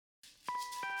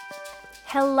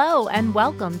Hello and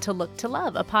welcome to Look to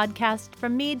Love, a podcast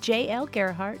from me, J.L.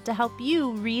 Gerhardt, to help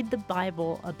you read the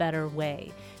Bible a better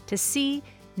way, to see,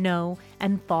 know,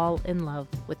 and fall in love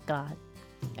with God.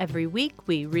 Every week,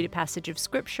 we read a passage of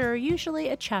Scripture, usually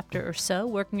a chapter or so,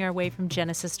 working our way from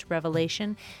Genesis to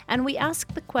Revelation, and we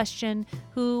ask the question,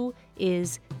 who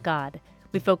is God?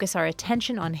 We focus our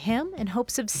attention on Him in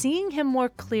hopes of seeing Him more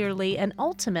clearly and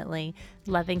ultimately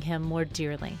loving Him more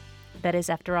dearly. That is,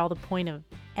 after all, the point of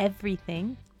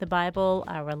everything, the Bible,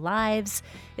 our lives.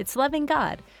 It's loving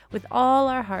God with all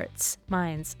our hearts,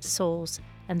 minds, souls,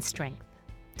 and strength.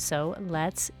 So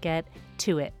let's get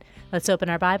to it. Let's open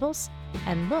our Bibles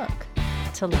and look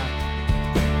to love.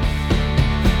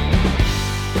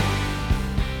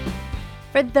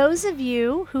 For those of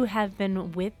you who have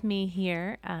been with me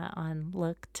here on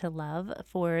Look to Love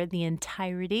for the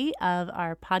entirety of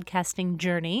our podcasting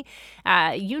journey,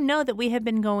 you know that we have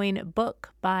been going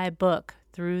book by book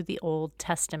through the Old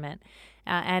Testament.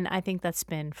 And I think that's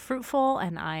been fruitful,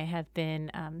 and I have been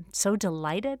so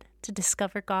delighted to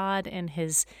discover God and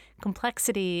His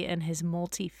complexity and His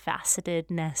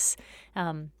multifacetedness.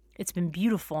 It's been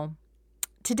beautiful.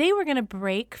 Today we're going to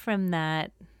break from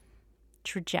that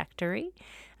trajectory,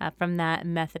 from that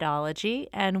methodology,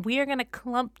 and we are going to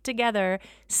clump together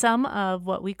some of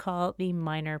what we call the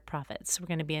minor prophets. We're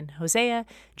going to be in Hosea,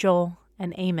 Joel,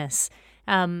 and Amos.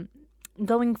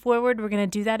 Going forward, we're going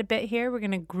to do that a bit here. We're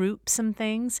going to group some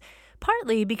things,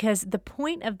 partly because the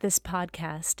point of this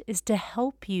podcast is to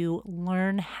help you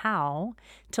learn how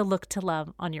to look to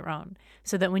love on your own,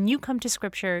 so that when you come to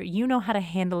Scripture, you know how to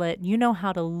handle it, you know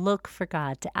how to look for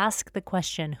God, to ask the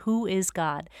question, who is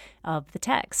God, of the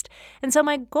text. And so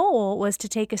my goal was to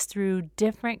take us through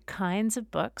different kinds of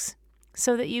books,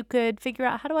 so that you could figure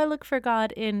out, how do I look for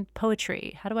God in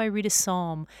poetry? How do I read a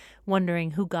psalm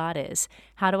wondering who God is?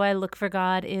 How do I look for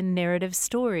God in narrative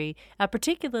story,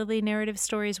 particularly narrative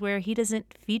stories where He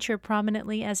doesn't feature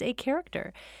prominently as a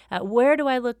character? Where do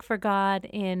I look for God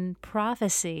in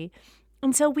prophecy?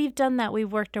 And so we've done that.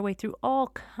 We've worked our way through all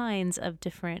kinds of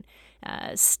different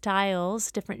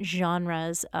styles, different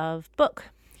genres of book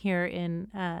here in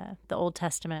the Old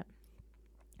Testament.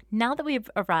 Now that we've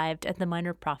arrived at the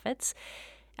minor prophets,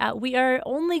 we are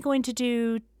only going to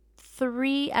do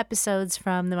 3 episodes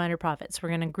from the minor prophets. We're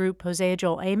going to group Hosea,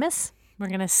 Joel, Amos. We're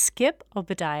going to skip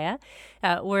Obadiah.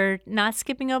 We're not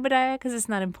skipping Obadiah because it's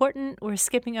not important. We're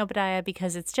skipping Obadiah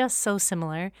because it's just so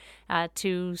similar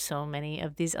to so many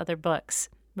of these other books.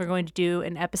 We're going to do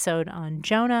an episode on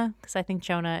Jonah because I think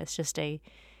Jonah is just a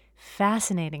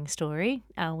fascinating story.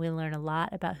 We learn a lot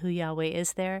about who Yahweh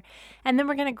is there. And then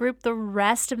we're going to group the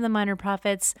rest of the minor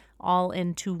prophets all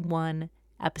into one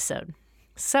episode.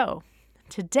 So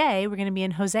today we're going to be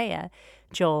in Hosea,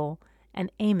 Joel,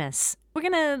 and Amos. We're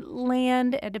going to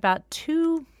land at about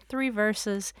 2-3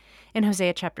 verses in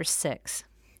Hosea chapter 6.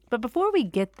 But before we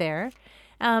get there,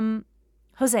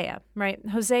 Hosea, right?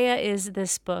 Hosea is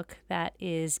this book that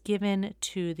is given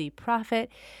to the prophet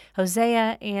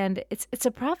Hosea, and it's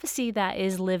a prophecy that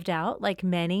is lived out like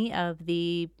many of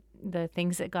the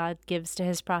things that God gives to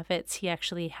His prophets. He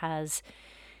actually has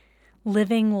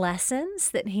living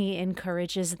lessons that He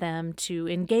encourages them to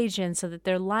engage in so that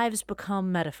their lives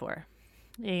become metaphor.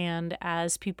 And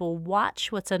as people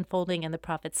watch what's unfolding in the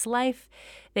prophet's life,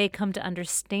 they come to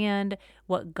understand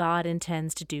what God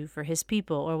intends to do for His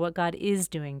people, or what God is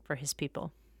doing for His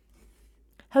people.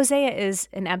 Hosea is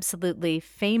an absolutely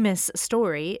famous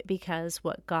story because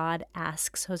what God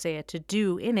asks Hosea to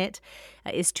do in it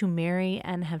is to marry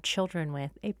and have children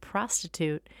with a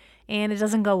prostitute. And it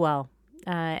doesn't go well.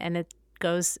 And it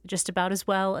goes just about as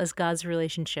well as God's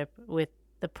relationship with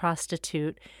the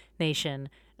prostitute nation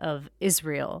of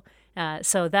Israel.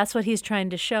 So that's what He's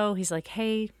trying to show. He's like,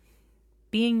 hey,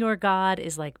 being your God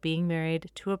is like being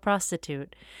married to a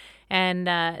prostitute. And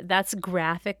that's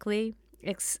graphically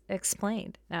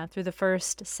explained through the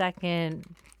first,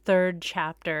 second, third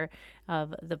chapter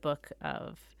of the book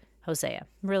of Hosea.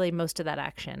 Really, most of that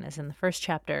action is in the first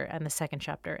chapter and the second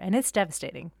chapter, and it's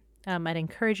devastating. I'd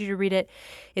encourage you to read it.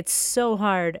 It's so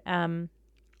hard.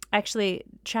 Actually,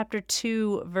 chapter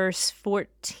 2, verse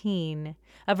 13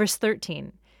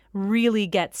 really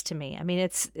gets to me. I mean,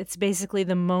 it's basically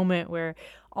the moment where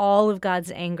all of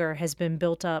God's anger has been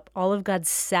built up. All of God's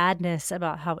sadness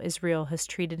about how Israel has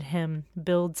treated Him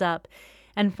builds up.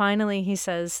 And finally, He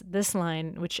says this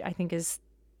line, which I think is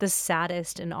the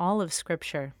saddest in all of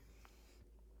Scripture.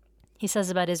 He says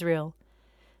about Israel,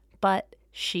 "But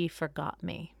she forgot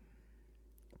me.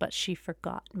 But she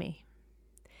forgot me."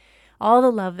 All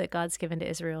the love that God's given to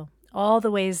Israel, all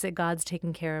the ways that God's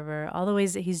taken care of her, all the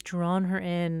ways that he's drawn her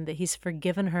in, that he's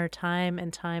forgiven her time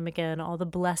and time again, all the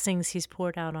blessings he's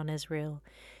poured out on Israel.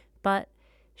 But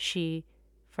she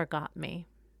forgot me.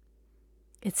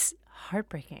 It's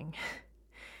heartbreaking.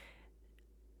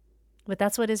 But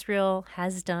that's what Israel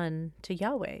has done to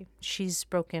Yahweh. She's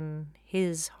broken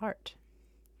his heart.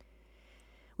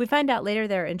 We find out later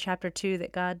there in chapter 2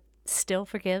 that God still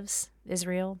forgives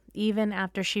Israel, even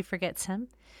after she forgets him.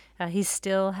 He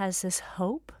still has this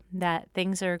hope that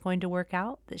things are going to work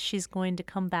out, that she's going to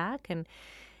come back. And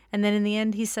then in the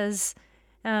end, he says,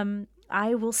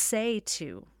 I will say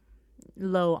to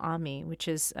Lo Ami, which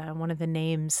is one of the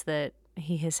names that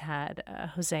he has had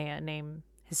Hosea name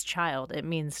his child. It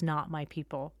means not my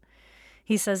people.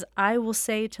 He says, I will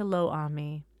say to Lo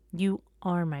Ami, you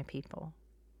are my people.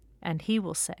 And he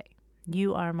will say,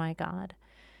 you are my God.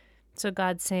 So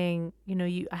God's saying,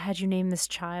 I had you name this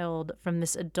child from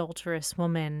this adulterous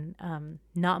woman,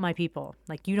 not my people.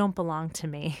 Like, you don't belong to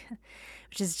me,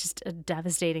 which is just a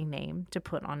devastating name to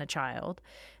put on a child.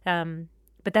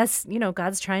 But that's,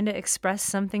 God's trying to express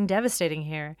something devastating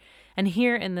here. And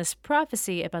here in this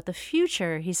prophecy about the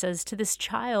future, he says to this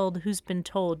child who's been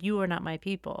told, you are not my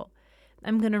people,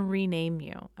 I'm going to rename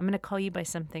you. I'm going to call you by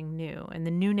something new. And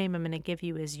the new name I'm going to give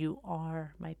you is you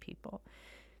are my people.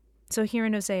 So here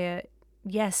in Hosea,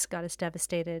 yes, God is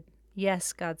devastated.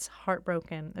 Yes, God's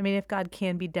heartbroken. I mean, if God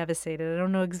can be devastated, I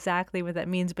don't know exactly what that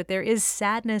means, but there is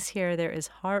sadness here. There is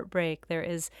heartbreak. There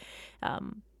is,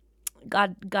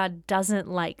 God doesn't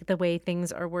like the way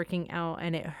things are working out,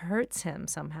 and it hurts him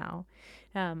somehow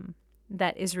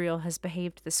that Israel has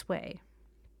behaved this way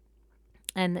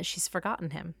and that she's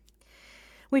forgotten him.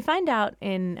 We find out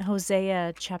in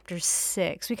Hosea chapter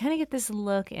 6, we kind of get this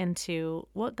look into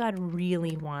what God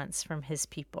really wants from his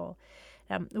people.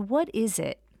 What is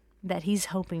it that he's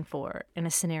hoping for in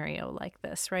a scenario like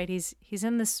this, right? He's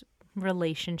in this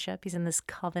relationship, he's in this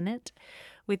covenant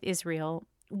with Israel.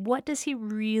 What does he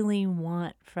really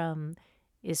want from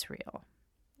Israel?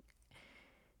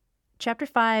 Chapter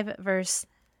 5, verse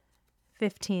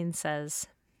 15 says,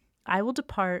 I will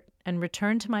depart and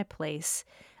return to my place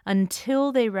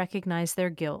until they recognize their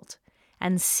guilt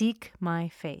and seek my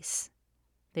face.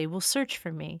 They will search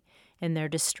for me in their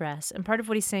distress. And part of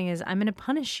what he's saying is, I'm going to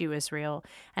punish you, Israel,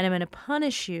 and I'm going to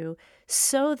punish you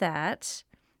so that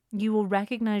you will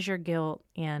recognize your guilt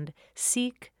and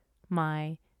seek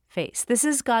my face. This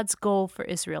is God's goal for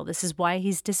Israel. This is why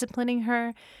he's disciplining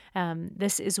her.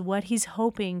 This is what he's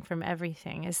hoping from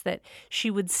everything, is that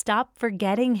she would stop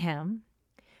forgetting him,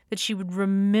 that she would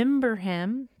remember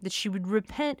him, that she would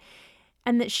repent,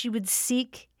 and that she would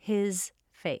seek his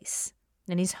face.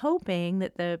 And he's hoping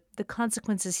that the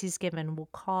consequences he's given will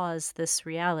cause this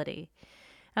reality.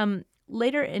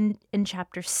 Later in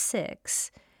chapter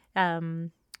 6,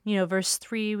 verse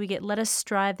 3, we get, let us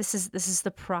strive. This is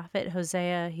the prophet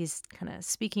Hosea. He's kind of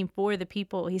speaking for the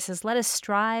people. He says, let us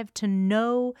strive to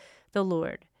know the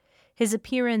Lord. His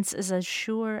appearance is as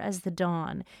sure as the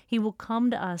dawn. He will come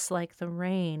to us like the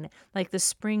rain, like the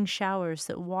spring showers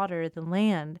that water the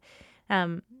land.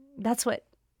 That's what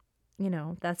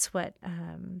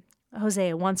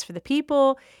Hosea wants for the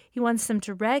people. He wants them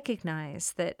to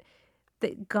recognize that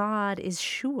God is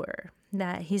sure,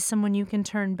 that he's someone you can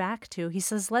turn back to. He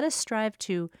says, let us strive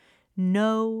to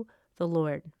know the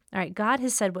Lord. All right, God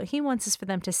has said what he wants is for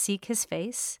them to seek his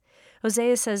face.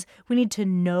 Hosea says we need to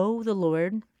know the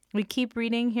Lord. We keep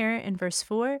reading here in verse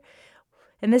 4,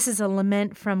 and this is a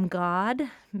lament from God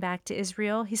back to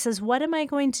Israel. He says, what am I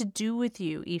going to do with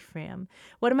you, Ephraim?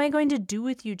 What am I going to do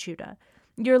with you, Judah?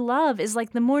 Your love is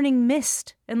like the morning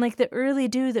mist and like the early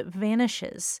dew that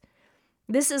vanishes.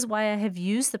 This is why I have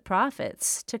used the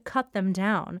prophets to cut them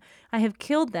down. I have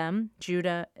killed them,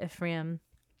 Judah, Ephraim,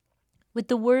 with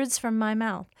the words from my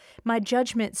mouth. My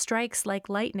judgment strikes like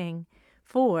lightning.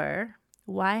 For,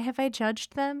 why have I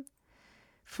judged them?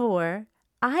 For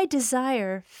I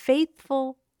desire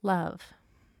faithful love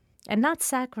and not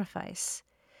sacrifice,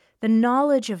 the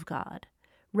knowledge of God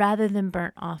rather than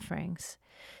burnt offerings.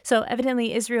 So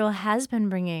evidently Israel has been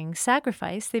bringing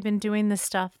sacrifice. They've been doing the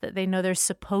stuff that they know they're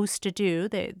supposed to do,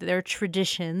 their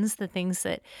traditions, the things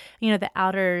that, the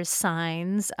outer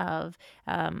signs of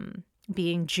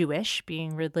being Jewish,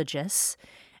 being religious.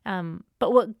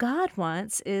 But what God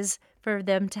wants is for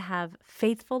them to have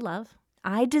faithful love.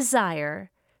 I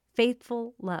desire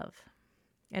faithful love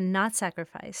and not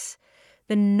sacrifice,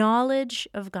 the knowledge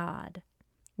of God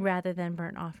rather than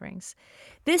burnt offerings.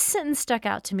 This sentence stuck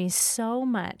out to me so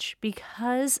much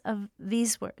because of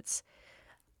these words.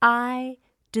 I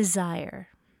desire.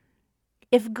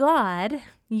 If God,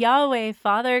 Yahweh,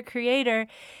 Father, Creator,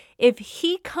 if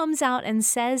he comes out and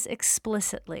says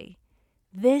explicitly,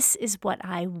 this is what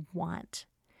I want,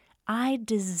 I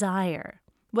desire,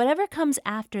 whatever comes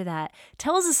after that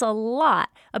tells us a lot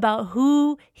about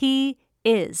who he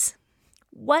is.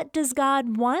 What does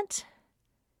God want?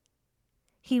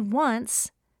 He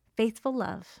wants faithful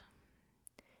love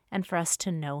and for us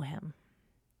to know him.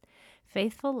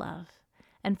 Faithful love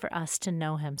and for us to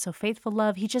know him. So faithful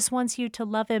love, he just wants you to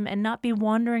love him and not be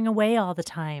wandering away all the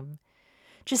time.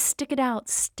 Just stick it out,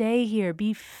 stay here,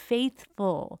 be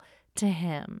faithful to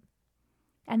him.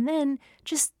 And then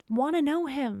just want to know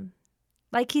him.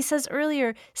 Like he says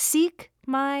earlier, seek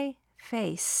my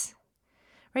face,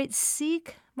 right?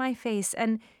 Seek my face.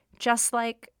 And just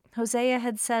like Hosea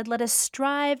had said, let us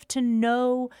strive to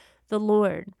know the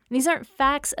Lord. And these aren't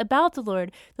facts about the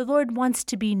Lord. The Lord wants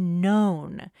to be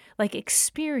known, like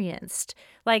experienced,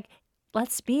 like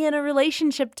let's be in a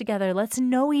relationship together. Let's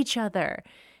know each other.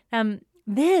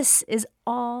 This is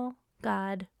all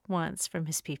God wants from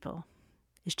his people.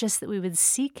 It's just that we would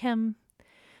seek him,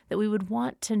 that we would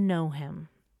want to know him,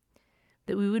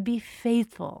 that we would be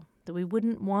faithful, that we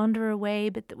wouldn't wander away,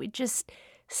 but that we just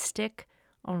stick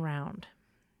around.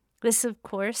 This, of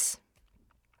course,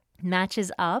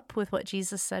 matches up with what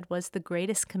Jesus said was the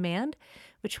greatest command,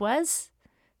 which was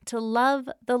to love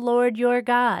the Lord your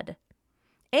God.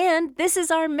 And this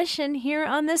is our mission here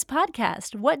on this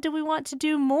podcast. What do we want to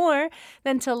do more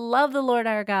than to love the Lord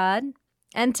our God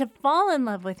and to fall in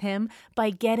love with him by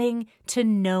getting to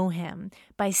know him,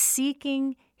 by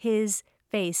seeking his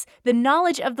face? The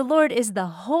knowledge of the Lord is the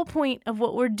whole point of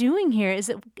what we're doing here, is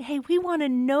that, hey, we want to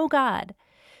know God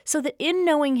so that in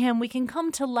knowing him, we can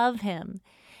come to love him.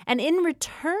 And in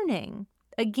returning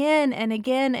again and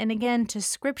again and again to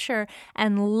Scripture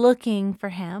and looking for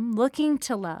him, looking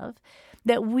to love,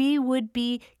 that we would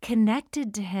be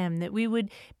connected to him, that we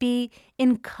would be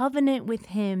in covenant with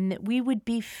him, that we would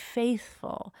be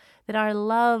faithful, that our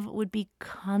love would be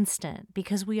constant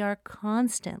because we are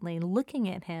constantly looking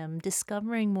at him,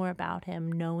 discovering more about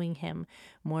him, knowing him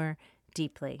more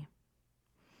deeply.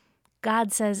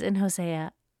 God says in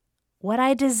Hosea, what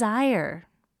I desire,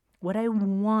 what I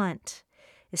want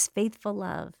is faithful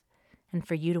love and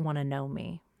for you to want to know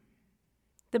me.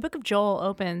 The book of Joel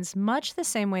opens much the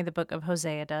same way the book of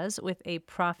Hosea does, with a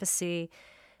prophecy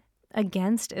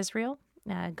against Israel,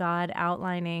 God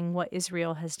outlining what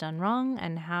Israel has done wrong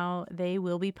and how they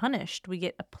will be punished. We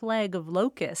get a plague of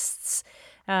locusts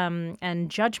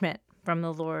and judgment from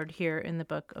the Lord here in the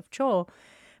book of Joel.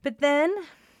 But then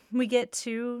we get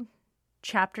to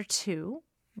chapter 2,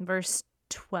 verse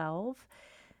 12,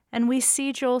 and we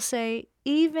see Joel say,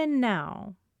 even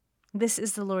now, this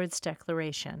is the Lord's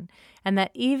declaration. And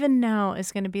that even now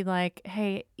is going to be like,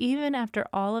 hey, even after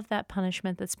all of that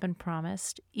punishment that's been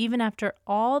promised, even after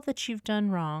all that you've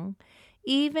done wrong,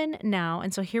 even now,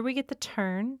 and so here we get the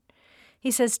turn.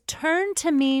 He says, turn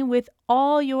to me with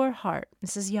all your heart.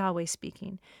 This is Yahweh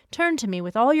speaking. Turn to me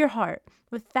with all your heart,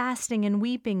 with fasting and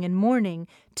weeping and mourning.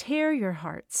 Tear your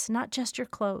hearts, not just your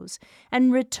clothes,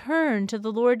 and return to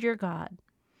the Lord your God.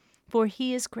 For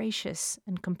he is gracious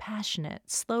and compassionate,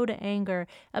 slow to anger,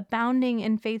 abounding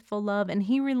in faithful love, and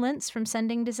he relents from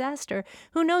sending disaster.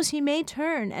 Who knows, he may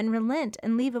turn and relent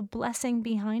and leave a blessing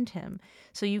behind him,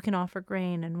 so you can offer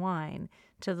grain and wine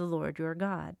to the Lord your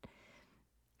God.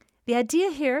 The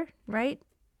idea here, right,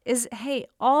 is, hey,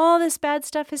 all this bad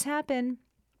stuff has happened,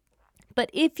 but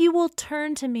if you will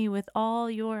turn to me with all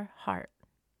your heart,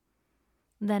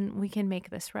 then we can make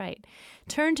this right.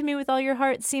 Turn to me with all your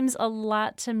heart seems a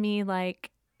lot to me like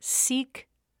seek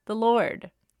the Lord,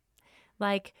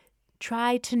 like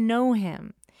try to know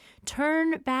him,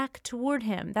 turn back toward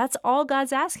him. That's all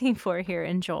God's asking for here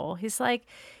in Joel. He's like,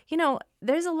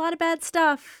 there's a lot of bad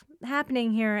stuff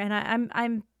happening here, and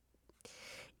I'm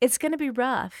it's going to be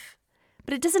rough,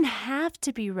 but it doesn't have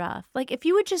to be rough. Like if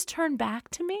you would just turn back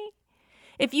to me,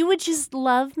 if you would just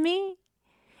love me,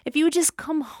 if you would just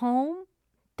come home,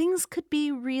 things could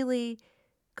be really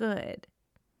good.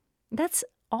 That's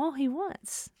all he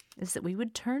wants, is that we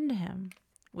would turn to him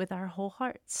with our whole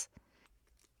hearts.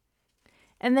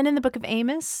 And then in the book of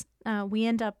Amos, we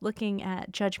end up looking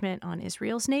at judgment on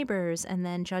Israel's neighbors, and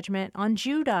then judgment on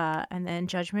Judah, and then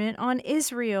judgment on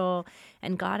Israel.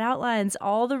 And God outlines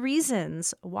all the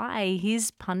reasons why he's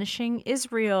punishing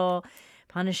Israel.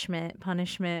 Punishment,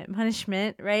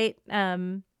 right?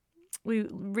 We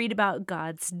read about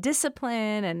God's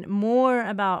discipline and more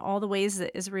about all the ways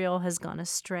that Israel has gone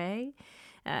astray.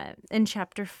 In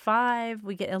chapter 5,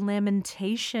 we get a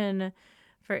lamentation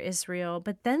for Israel.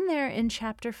 But then there in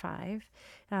chapter 5,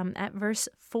 at verse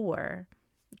 4,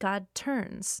 God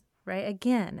turns right?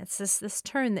 Again, it's this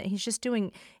turn that he's just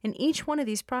doing in each one of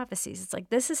these prophecies. It's like,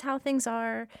 this is how things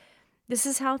are. This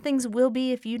is how things will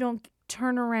be if you don't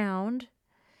turn around.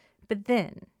 But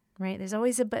then, right? There's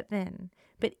always a but then.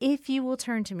 But if you will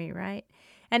turn to me, right?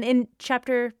 And in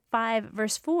chapter 5,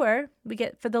 verse 4, we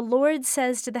get, for the Lord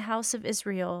says to the house of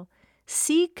Israel,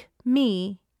 seek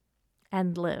me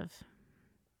and live.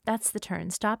 That's the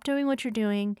turn. Stop doing what you're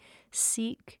doing.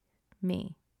 Seek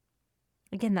me.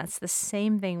 Again, that's the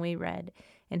same thing we read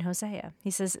in Hosea.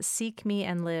 He says, seek me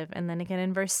and live. And then again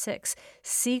in verse 6,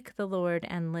 seek the Lord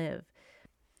and live.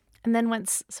 And then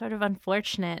what's sort of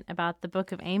unfortunate about the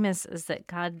book of Amos is that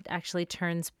God actually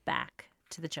turns back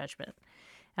to the judgment.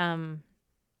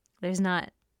 There's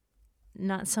not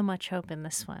so much hope in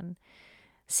this one.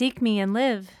 Seek me and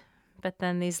live. But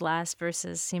then these last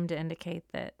verses seem to indicate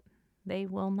that they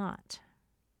will not.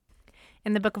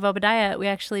 In the book of Obadiah, we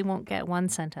actually won't get one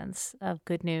sentence of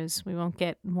good news. We won't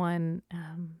get one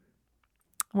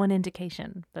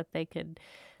indication that they could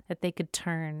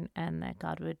turn and that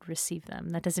God would receive them.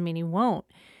 That doesn't mean he won't,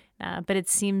 but it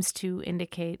seems to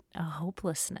indicate a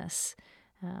hopelessness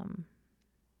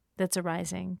that's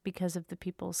arising because of the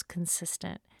people's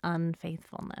consistent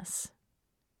unfaithfulness.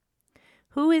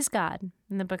 Who is God?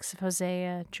 In the books of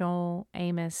Hosea, Joel,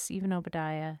 Amos, even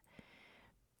Obadiah,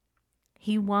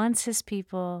 he wants his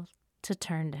people to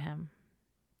turn to him.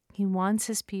 He wants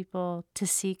his people to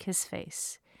seek his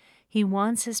face. He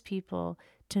wants his people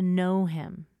to know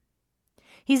him.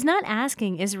 He's not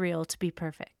asking Israel to be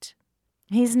perfect.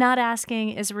 He's not asking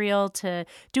Israel to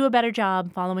do a better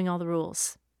job following all the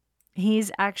rules.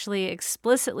 He's actually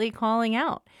explicitly calling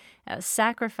out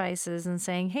sacrifices and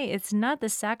saying, hey, it's not the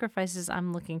sacrifices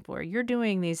I'm looking for. You're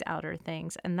doing these outer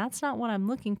things, and that's not what I'm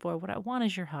looking for. What I want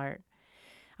is your heart.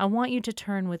 I want you to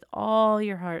turn with all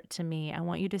your heart to me. I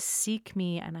want you to seek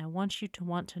me, and I want you to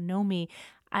want to know me.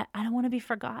 I don't want to be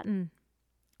forgotten.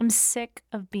 I'm sick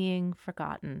of being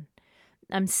forgotten.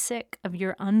 I'm sick of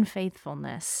your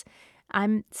unfaithfulness.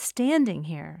 I'm standing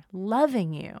here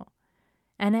loving you,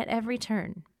 and at every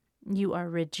turn, you are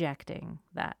rejecting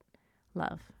that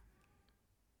love.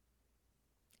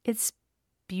 It's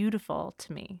beautiful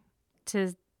to me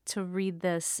to read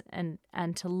this and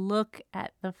to look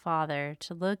at the Father,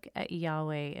 to look at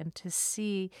Yahweh, and to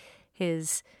see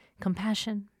his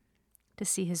compassion, to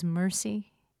see his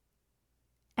mercy,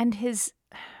 and his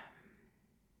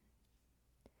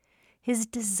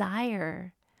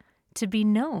desire to be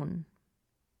known.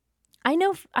 I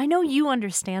know you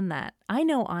understand that. I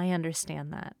know I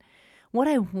understand that. What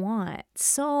I want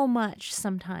so much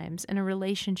sometimes in a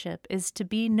relationship is to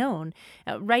be known.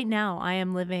 Right now, I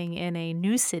am living in a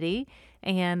new city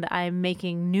and I'm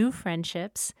making new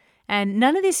friendships, and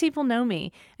none of these people know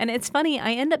me. And it's funny,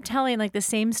 I end up telling like the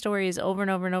same stories over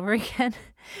and over and over again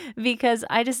because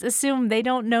I just assume they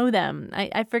don't know them.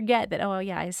 I forget that, oh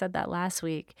yeah, I said that last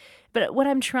week. But what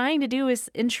I'm trying to do is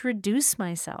introduce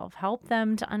myself, help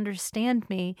them to understand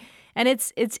me. And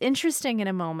it's interesting in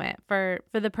a moment for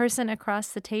the person across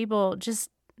the table just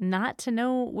not to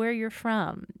know where you're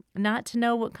from, not to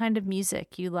know what kind of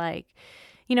music you like.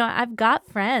 You know, I've got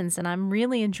friends and I'm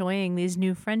really enjoying these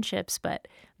new friendships, but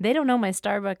they don't know my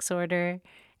Starbucks order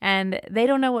and they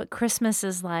don't know what Christmas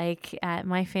is like at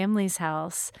my family's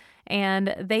house.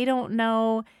 And they don't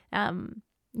know,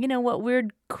 what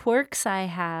weird quirks I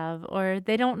have, or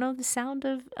they don't know the sound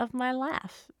of my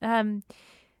laugh.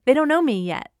 They don't know me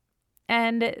yet.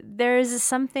 And there is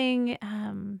something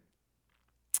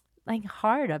like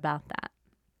hard about that.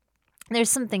 There's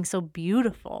something so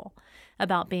beautiful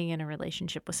about being in a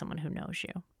relationship with someone who knows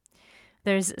you.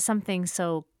 There's something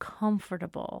so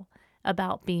comfortable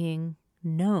about being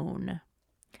known.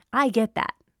 I get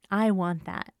that. I want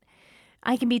that.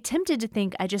 I can be tempted to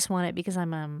think I just want it because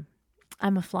I'm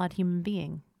a flawed human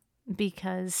being,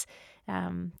 because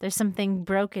there's something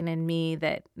broken in me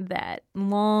that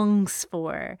longs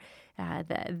for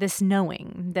this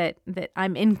knowing that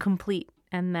I'm incomplete,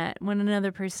 and that when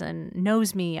another person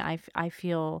knows me, I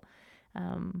feel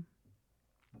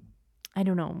I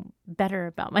don't know, better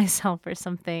about myself or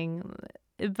something.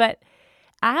 But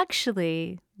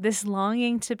actually, this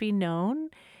longing to be known,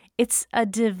 it's a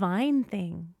divine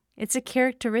thing. It's a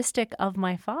characteristic of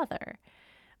my Father.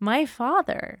 My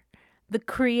Father, the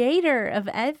creator of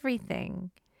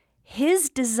everything, his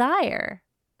desire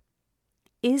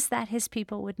is that his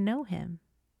people would know him.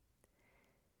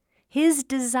 His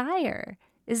desire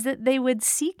is that they would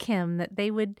seek him, that they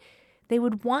would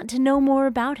want to know more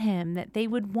about him, that they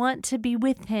would want to be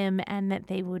with him, and that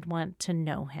they would want to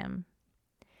know him.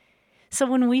 So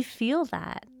when we feel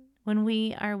that, when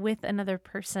we are with another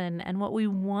person, and what we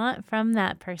want from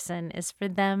that person is for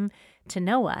them to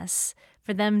know us,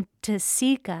 for them to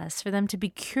seek us, for them to be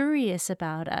curious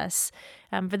about us,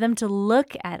 for them to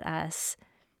look at us.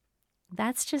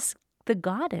 That's just the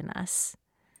God in us.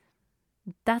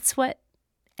 That's what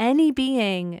any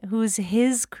being who's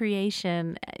His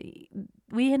creation,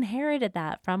 we inherited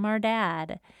that from our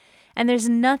dad. And there's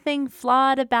nothing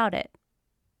flawed about it.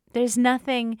 There's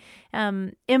nothing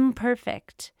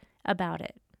imperfect about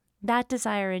it. That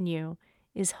desire in you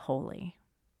is holy.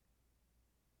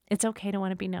 It's okay to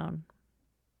want to be known.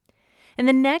 And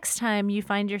the next time you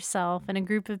find yourself in a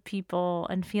group of people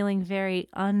and feeling very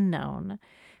unknown,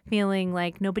 feeling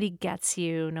like nobody gets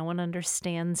you, no one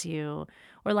understands you,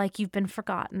 or like you've been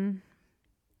forgotten,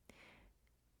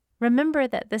 remember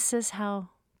that this is how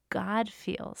God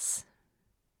feels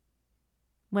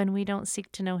when we don't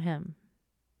seek to know Him,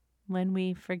 when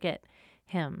we forget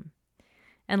Him.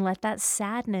 And let that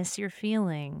sadness you're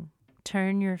feeling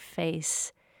turn your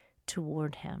face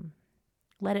toward Him.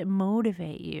 Let it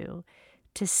motivate you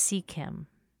to seek Him,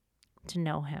 to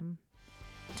know Him,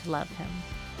 to love Him.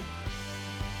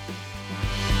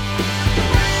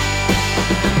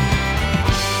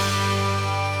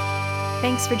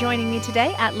 Thanks for joining me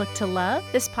today at Look to Love.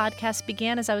 This podcast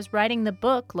began as I was writing the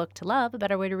book, Look to Love, A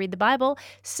Better Way to Read the Bible.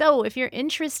 So if you're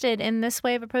interested in this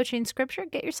way of approaching Scripture,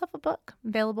 get yourself a book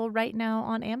available right now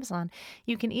on Amazon.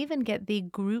 You can even get the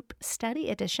group study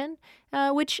edition,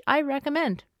 which I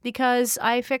recommend because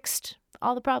I fixed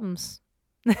all the problems.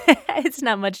 It's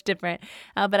not much different,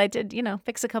 but I did,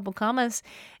 fix a couple commas.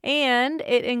 And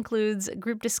it includes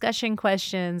group discussion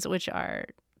questions, which are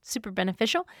super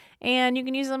beneficial, and you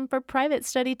can use them for private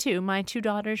study too. My 2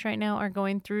 daughters right now are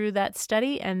going through that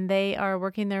study, and they are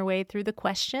working their way through the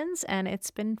questions, and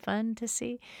it's been fun to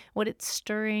see what it's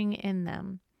stirring in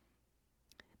them.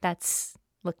 That's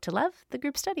Look to Love, the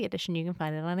group study edition. You can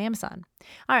find it on Amazon.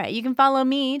 All right, you can follow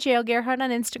me, J.L. Gerhardt,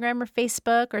 on Instagram or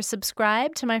Facebook, or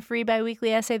subscribe to my free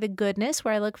biweekly essay, The Goodness,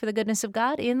 where I look for the goodness of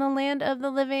God in the land of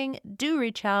the living. Do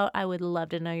reach out. I would love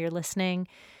to know you're listening.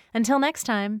 Until next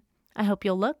time, I hope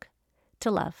you'll look to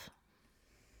love.